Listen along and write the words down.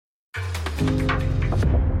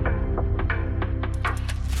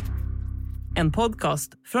en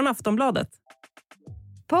podcast från Aftonbladet.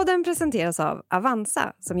 Podden presenteras av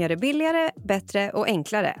Avanza som gör det billigare, bättre och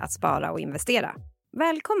enklare att spara och investera.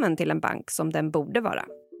 Välkommen till en bank som den borde vara.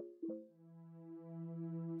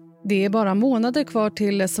 Det är bara månader kvar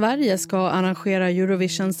till Sverige ska arrangera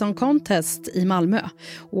Eurovision Song Contest i Malmö.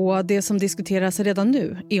 Och det som diskuteras redan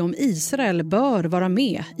nu är om Israel bör vara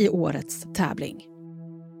med i årets tävling.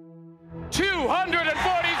 243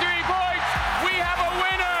 points! We have a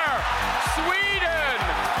winner! Sweden!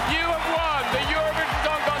 You have won the Eurovision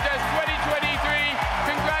Song Contest 2023.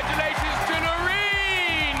 Congratulations to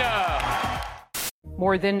Noreen!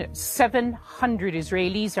 More than 700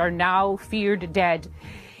 Israelis are now feared dead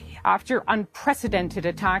after unprecedented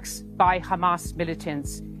attacks by Hamas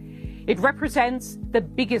militants. It represents the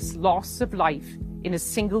biggest loss of life in a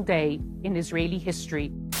single day in Israeli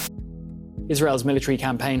history. Israel's military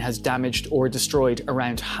campaign has damaged or destroyed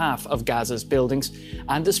around half of Gaza's buildings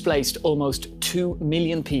and displaced almost 2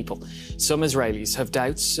 million people. Some Israelis have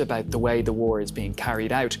doubts about the way the war is being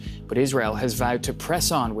carried out, but Israel has vowed to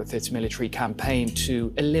press on with its military campaign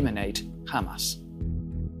to eliminate Hamas.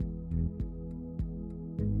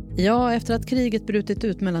 Ja, efter att kriget brutit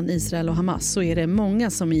ut mellan Israel och Hamas så är det många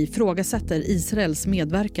som ifrågasätter Israels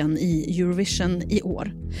medverkan i Eurovision i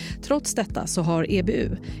år. Trots detta så har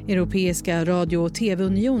EBU, Europeiska radio- och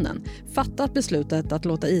TV-unionen, fattat beslutet att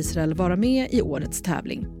låta Israel vara med i årets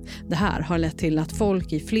tävling. Det här har lett till att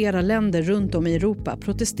folk i flera länder runt om i Europa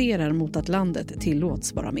protesterar mot att landet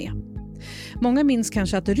tillåts vara med. Många minns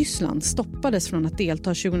kanske att Ryssland stoppades från att delta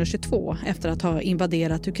 2022 efter att ha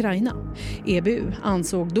invaderat Ukraina. EBU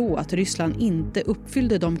ansåg då att Ryssland inte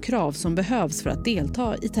uppfyllde de krav som behövs för att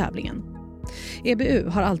delta i tävlingen. EBU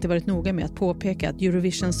har alltid varit noga med att påpeka att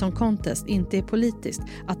Eurovision Song Contest inte är politiskt,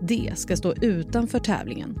 att det ska stå utanför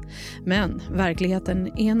tävlingen. Men verkligheten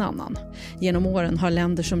är en annan. Genom åren har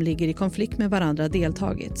länder som ligger i konflikt med varandra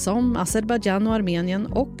deltagit, som Azerbaijan och Armenien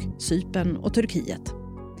och Cypern och Turkiet.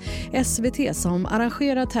 SVT som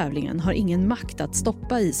arrangerar tävlingen har ingen makt att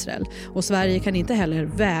stoppa Israel och Sverige kan inte heller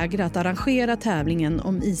vägra att arrangera tävlingen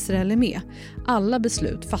om Israel är med. Alla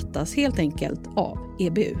beslut fattas helt enkelt av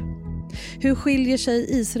EBU. Hur skiljer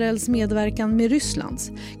sig Israels medverkan med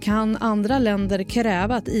Rysslands? Kan andra länder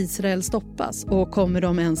kräva att Israel stoppas och kommer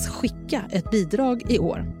de ens skicka ett bidrag i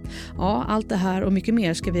år? Ja, allt det här och mycket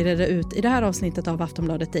mer ska vi reda ut i det här avsnittet av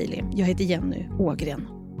Aftonbladet Daily. Jag heter Jenny Ågren.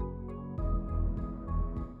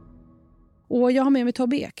 Och jag har med mig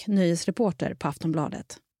Tobbe Ek, nyhetsreporter på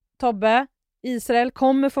Aftonbladet. Tobbe, Israel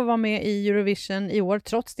kommer få vara med i Eurovision i år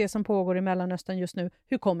trots det som pågår i Mellanöstern just nu.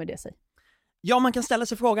 Hur kommer det sig? Ja, man kan ställa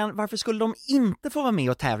sig frågan, varför skulle de inte få vara med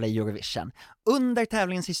och tävla i Eurovision? Under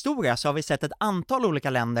tävlingens historia så har vi sett ett antal olika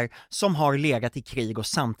länder som har legat i krig och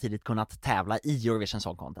samtidigt kunnat tävla i Eurovision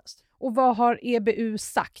Song Contest. Och vad har EBU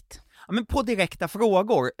sagt? Ja, men på direkta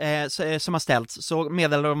frågor som har ställts så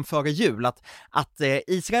meddelar de före jul att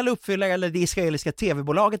Israel uppfyller, eller det israeliska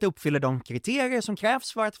tv-bolaget uppfyller de kriterier som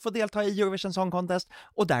krävs för att få delta i Eurovision Song Contest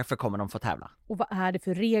och därför kommer de få tävla. Och vad är det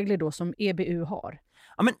för regler då som EBU har?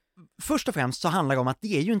 Ja, men först och främst så handlar det om att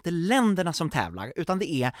det är ju inte länderna som tävlar utan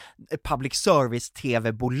det är public service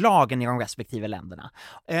tv-bolagen i de respektive länderna.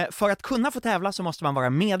 För att kunna få tävla så måste man vara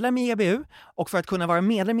medlem i EBU och för att kunna vara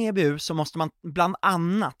medlem i EBU så måste man bland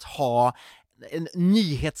annat ha en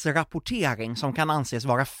nyhetsrapportering som kan anses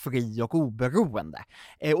vara fri och oberoende.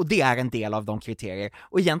 Och det är en del av de kriterier.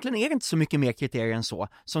 Och egentligen är det inte så mycket mer kriterier än så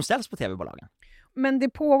som ställs på tv-bolagen. Men det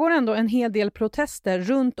pågår ändå en hel del protester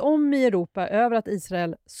runt om i Europa över att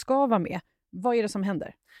Israel ska vara med. Vad är det som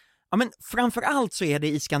händer? Ja, men framförallt så är det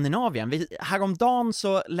i Skandinavien. Häromdagen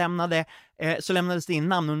så lämnades det in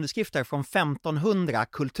namnunderskrifter från 1500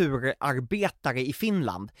 kulturarbetare i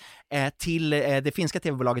Finland till det finska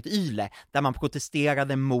tv-bolaget Yle där man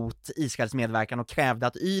protesterade mot Israels medverkan och krävde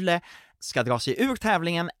att Yle ska dra sig ur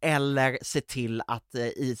tävlingen eller se till att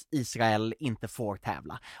Israel inte får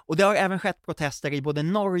tävla. Och det har även skett protester i både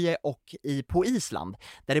Norge och på Island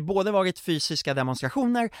där det både varit fysiska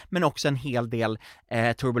demonstrationer men också en hel del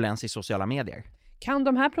turbulens i sociala medier. Kan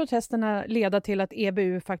de här protesterna leda till att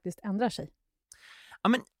EBU faktiskt ändrar sig? Ja,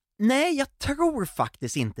 men nej, jag tror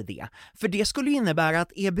faktiskt inte det. För det skulle innebära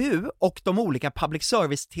att EBU och de olika public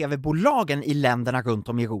service tv-bolagen i länderna runt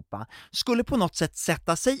om i Europa skulle på något sätt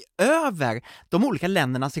sätta sig över de olika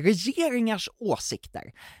ländernas regeringars åsikter.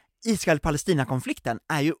 Israel-Palestina-konflikten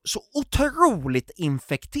är ju så otroligt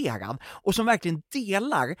infekterad och som verkligen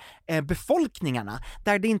delar befolkningarna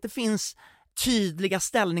där det inte finns tydliga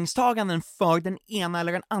ställningstaganden för den ena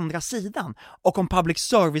eller den andra sidan. Och om public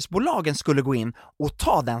service-bolagen skulle gå in och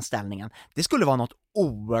ta den ställningen, det skulle vara något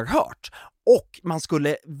oerhört. Och man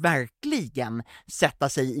skulle verkligen sätta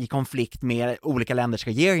sig i konflikt med olika länders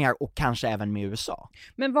regeringar och kanske även med USA.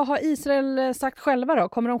 Men vad har Israel sagt själva då?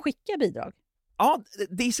 Kommer de skicka bidrag? Ja,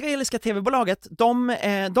 det israeliska tv-bolaget,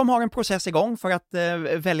 de har en process igång för att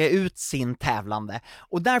välja ut sin tävlande.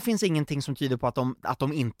 Och där finns ingenting som tyder på att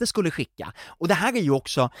de inte skulle skicka. Och det här är ju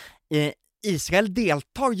också... Israel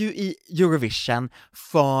deltar ju i Eurovision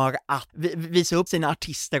för att visa upp sina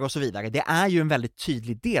artister och så vidare. Det är ju en väldigt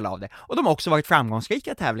tydlig del av det. Och de har också varit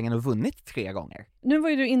framgångsrika i tävlingen och vunnit 3 gånger. Nu var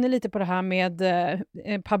ju du inne lite på det här med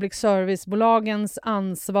public service-bolagens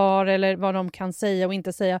ansvar eller vad de kan säga och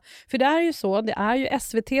inte säga. För det är ju så, det är ju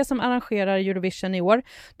SVT som arrangerar Eurovision i år.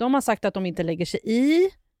 De har sagt att de inte lägger sig i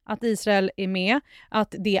att Israel är med,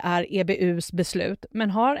 att det är EBUs beslut.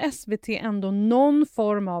 Men har SVT ändå någon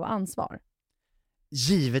form av ansvar?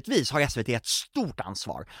 Givetvis har SVT ett stort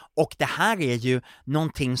ansvar, och det här är ju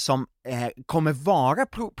någonting som kommer vara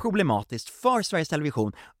problematiskt för Sveriges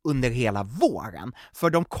Television under hela våren, för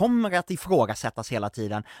de kommer att ifrågasättas hela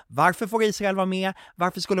tiden. Varför får Israel vara med?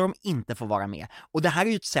 Varför skulle de inte få vara med? Och det här är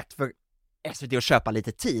ju ett sätt för SVT att köpa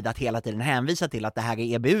lite tid, att hela tiden hänvisa till att det här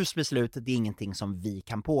är EBUs beslut, det är ingenting som vi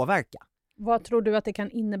kan påverka. Vad tror du att det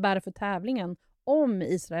kan innebära för tävlingen om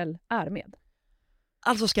Israel är med?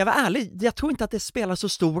 Alltså ska jag vara ärlig, jag tror inte att det spelar så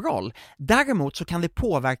stor roll. Däremot så kan det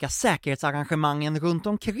påverka säkerhetsarrangemangen runt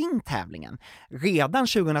omkring tävlingen. Redan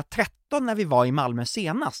 2013 när vi var i Malmö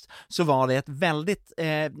senast så var det ett väldigt,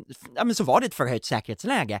 så var det ett förhöjt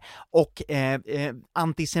säkerhetsläge. Och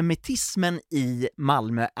antisemitismen i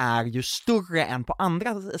Malmö är ju större än på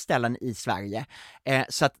andra ställen i Sverige.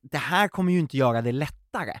 Så att det här kommer ju inte göra det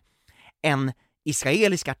lättare. En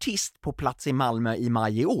israelisk artist på plats i Malmö i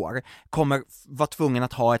maj i år kommer vara tvungen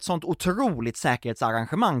att ha ett sånt otroligt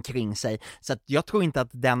säkerhetsarrangemang kring sig, så att jag tror inte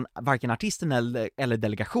att varken artisten eller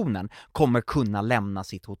delegationen kommer kunna lämna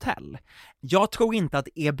sitt hotell. Jag tror inte att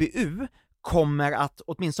EBU kommer att,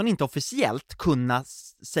 åtminstone inte officiellt, kunna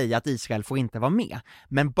säga att Israel får inte vara med.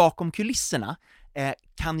 Men bakom kulisserna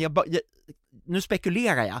kan nu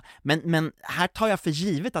spekulerar jag, men här tar jag för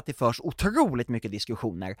givet att det förs otroligt mycket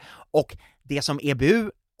diskussioner, och det som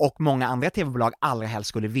EBU och många andra tv-bolag allra helst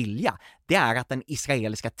skulle vilja, det är att den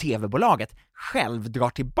israeliska tv-bolaget själv drar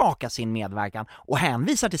tillbaka sin medverkan och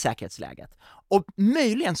hänvisar till säkerhetsläget. Och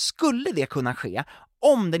möjligen skulle det kunna ske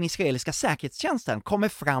om den israeliska säkerhetstjänsten kommer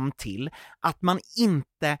fram till att man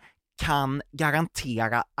inte kan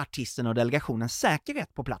garantera artisten och delegationens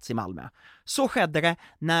säkerhet på plats i Malmö. Så skedde det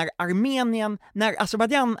när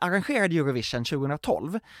Azerbaijan arrangerade Eurovision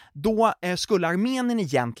 2012. Då skulle Armenien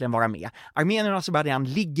egentligen vara med. Armenien och Azerbaijan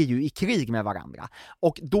ligger ju i krig med varandra.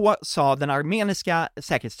 Och då sa den armeniska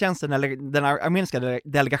säkerhetstjänsten, eller den armeniska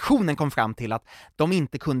delegationen kom fram till att de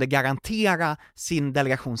inte kunde garantera sin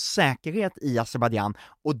delegations säkerhet i Azerbaijan,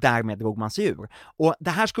 och därmed drog man sig ur. Och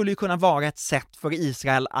det här skulle ju kunna vara ett sätt för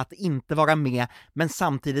Israel att inte vara med, men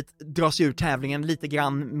samtidigt dra sig ur tävlingen lite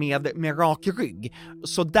grann med rak rygg.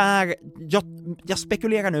 Så där, jag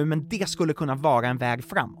spekulerar nu, men det skulle kunna vara en väg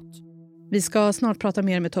framåt. Vi ska snart prata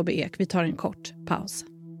mer med Tobbe Ek. Vi tar en kort paus.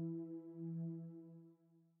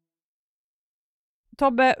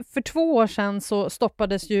 Tobbe, för 2 år sedan så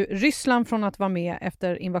stoppades ju Ryssland från att vara med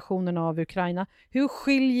efter invasionen av Ukraina. Hur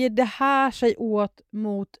skiljer det här sig åt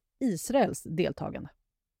mot Israels deltagande?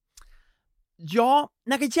 Ja,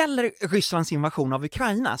 när det gäller Rysslands invasion av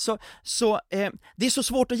Ukraina så det är så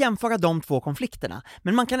svårt att jämföra de två konflikterna.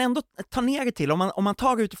 Men man kan ändå ta ner det till, om man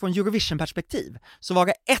tar utifrån Eurovision-perspektiv, så var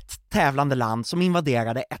det ett tävlande land som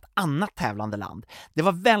invaderade ett annat tävlande land. Det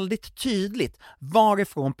var väldigt tydligt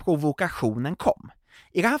varifrån provokationen kom.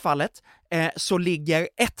 I det här fallet så ligger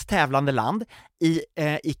ett tävlande land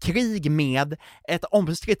i krig med ett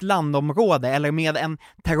omstritt landområde, eller med en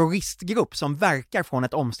terroristgrupp som verkar från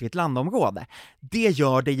ett omstritt landområde. Det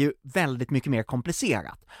gör det ju väldigt mycket mer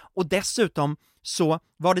komplicerat. Och dessutom så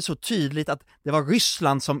var det så tydligt att det var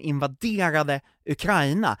Ryssland som invaderade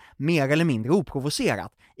Ukraina mer eller mindre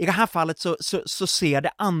oprovocerat. I det här fallet så ser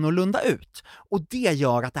det annorlunda ut, och det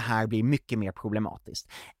gör att det här blir mycket mer problematiskt.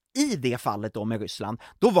 I det fallet då med Ryssland,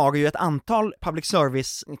 då var det ju ett antal public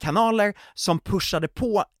service-kanaler som pushade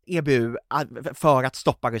på EBU för att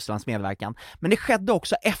stoppa Rysslands medverkan. Men det skedde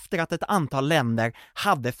också efter att ett antal länder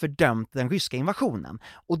hade fördömt den ryska invasionen.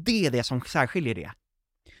 Och det är det som särskiljer det.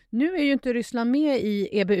 Nu är ju inte Ryssland med i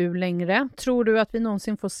EBU längre. Tror du att vi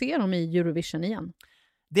någonsin får se dem i Eurovision igen?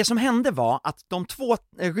 Det som hände var att de 2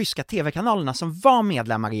 ryska tv-kanalerna som var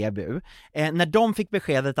medlemmar i EBU, när de fick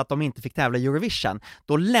beskedet att de inte fick tävla i Eurovision,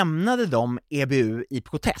 då lämnade de EBU i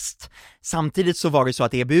protest. Samtidigt så var det så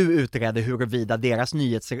att EBU utredde huruvida deras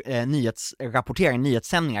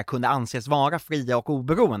nyhetssändningar kunde anses vara fria och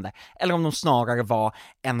oberoende, eller om de snarare var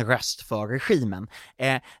en röst för regimen.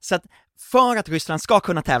 Så att för att Ryssland ska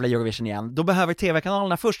kunna tävla i Eurovision igen, då behöver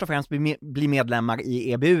tv-kanalerna först och främst bli medlemmar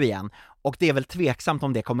i EBU igen, och det är väl tveksamt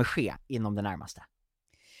om det kommer ske inom det närmaste.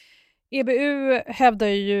 EBU hävdar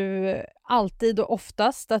ju alltid och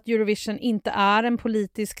oftast att Eurovision inte är en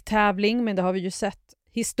politisk tävling, men det har vi ju sett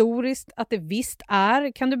historiskt att det visst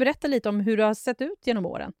är. Kan du berätta lite om hur det har sett ut genom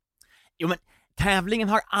åren? Jo, men tävlingen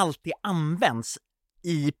har alltid använts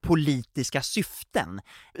i politiska syften.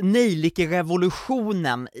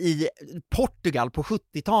 Nejlikerevolutionen i Portugal på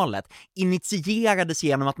 70-talet initierades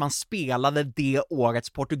genom att man spelade det årets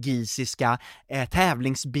portugisiska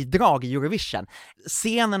tävlingsbidrag i Eurovision.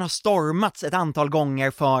 Scenen har stormats ett antal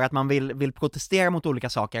gånger för att man vill protestera mot olika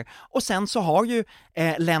saker, och sen så har ju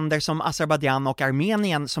länder som Azerbaijan och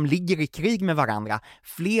Armenien, som ligger i krig med varandra,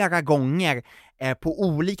 flera gånger på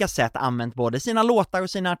olika sätt använt både sina låtar och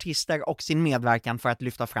sina artister och sin medverkan för att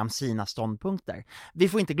lyfta fram sina ståndpunkter. Vi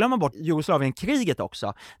får inte glömma bort Jugoslavien-kriget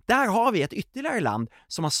också. Där har vi ett ytterligare land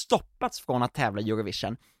som har stoppats från att tävla i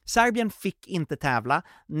Eurovision. Serbien fick inte tävla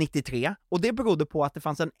 93, och det berodde på att det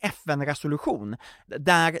fanns en FN-resolution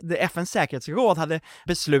där FNs säkerhetsråd hade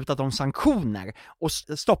beslutat om sanktioner och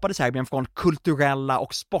stoppade Serbien från kulturella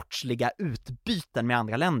och sportsliga utbyten med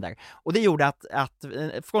andra länder. Och det gjorde att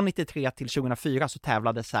från 93 till 2004 så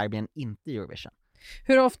tävlade Serbien inte i Eurovision.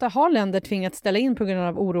 Hur ofta har länder tvingats ställa in på grund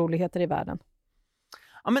av oroligheter i världen?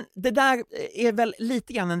 Ja, men det där är väl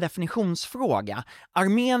lite grann en definitionsfråga.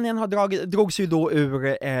 Armenien drogs ju då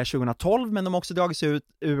ur 2012, men de har också dragits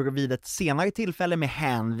ur vid ett senare tillfälle med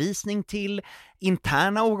hänvisning till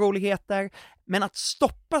interna oroligheter. Men att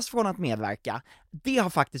stoppas från att medverka, det har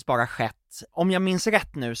faktiskt bara skett, om jag minns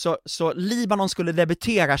rätt nu, så Libanon skulle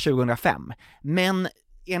debutera 2005, men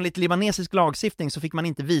enligt libanesisk lagstiftning så fick man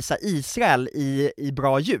inte visa Israel i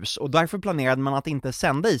bra ljus, och därför planerade man att inte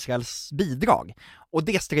sända Israels bidrag. Och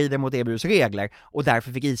det strider mot EBUs regler, och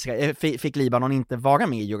därför fick Libanon inte vara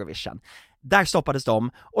med i Eurovision. Där stoppades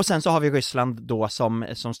de, och sen så har vi Ryssland då som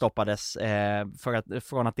stoppades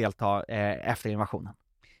från att delta efter invasionen.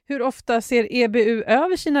 Hur ofta ser EBU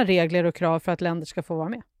över sina regler och krav för att länder ska få vara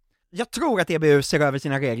med? Jag tror att EBU ser över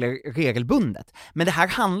sina regler regelbundet, men det här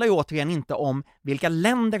handlar ju återigen inte om vilka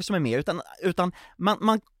länder som är med, utan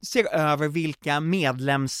man ser över vilka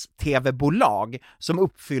medlems-tv-bolag som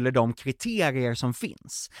uppfyller de kriterier som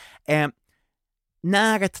finns.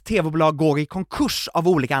 När ett tv-bolag går i konkurs av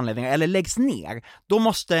olika anledningar eller läggs ner,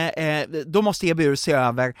 då måste EBU se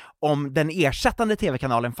över om den ersättande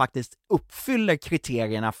tv-kanalen faktiskt uppfyller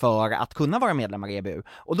kriterierna för att kunna vara medlemmar i EBU.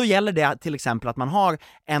 Och då gäller det till exempel att man har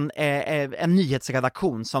en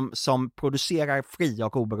nyhetsredaktion som producerar fria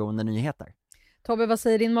och oberoende nyheter. Tobbe, vad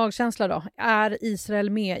säger din magkänsla då? Är Israel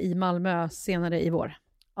med i Malmö senare i vår?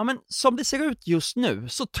 Ja, men som det ser ut just nu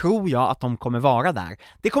så tror jag att de kommer vara där.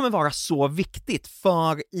 Det kommer vara så viktigt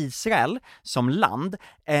för Israel som land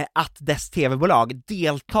att dess tv-bolag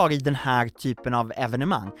deltar i den här typen av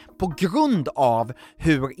evenemang på grund av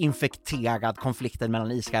hur infekterad konflikten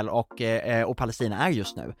mellan Israel och Palestina är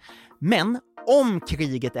just nu. Men om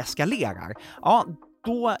kriget eskalerar, ja,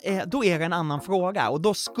 då är det en annan fråga, och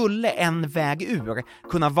då skulle en väg ur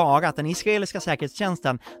kunna vara att den israeliska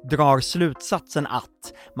säkerhetstjänsten drar slutsatsen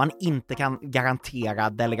att man inte kan garantera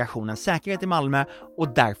delegationens säkerhet i Malmö,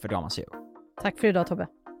 och därför drar man sig ur. Tack för idag, Tobbe.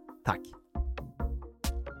 Tack.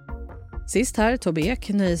 Sist här, Tobbe Ek,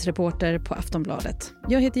 nyhetsreporter på Aftonbladet.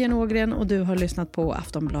 Jag heter Jenny Ågren och du har lyssnat på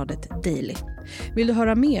Aftonbladet Daily. Vill du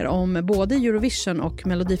höra mer om både Eurovision och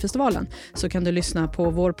Melodifestivalen så kan du lyssna på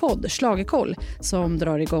vår podd Schlagerkoll som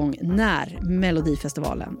drar igång när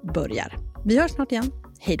Melodifestivalen börjar. Vi hörs snart igen.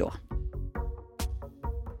 Hej då!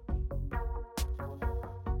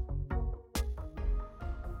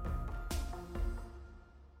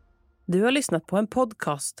 Du har lyssnat på en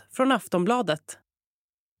podcast från Aftonbladet.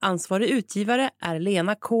 Ansvarig utgivare är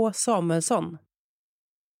Lena K. Samuelsson.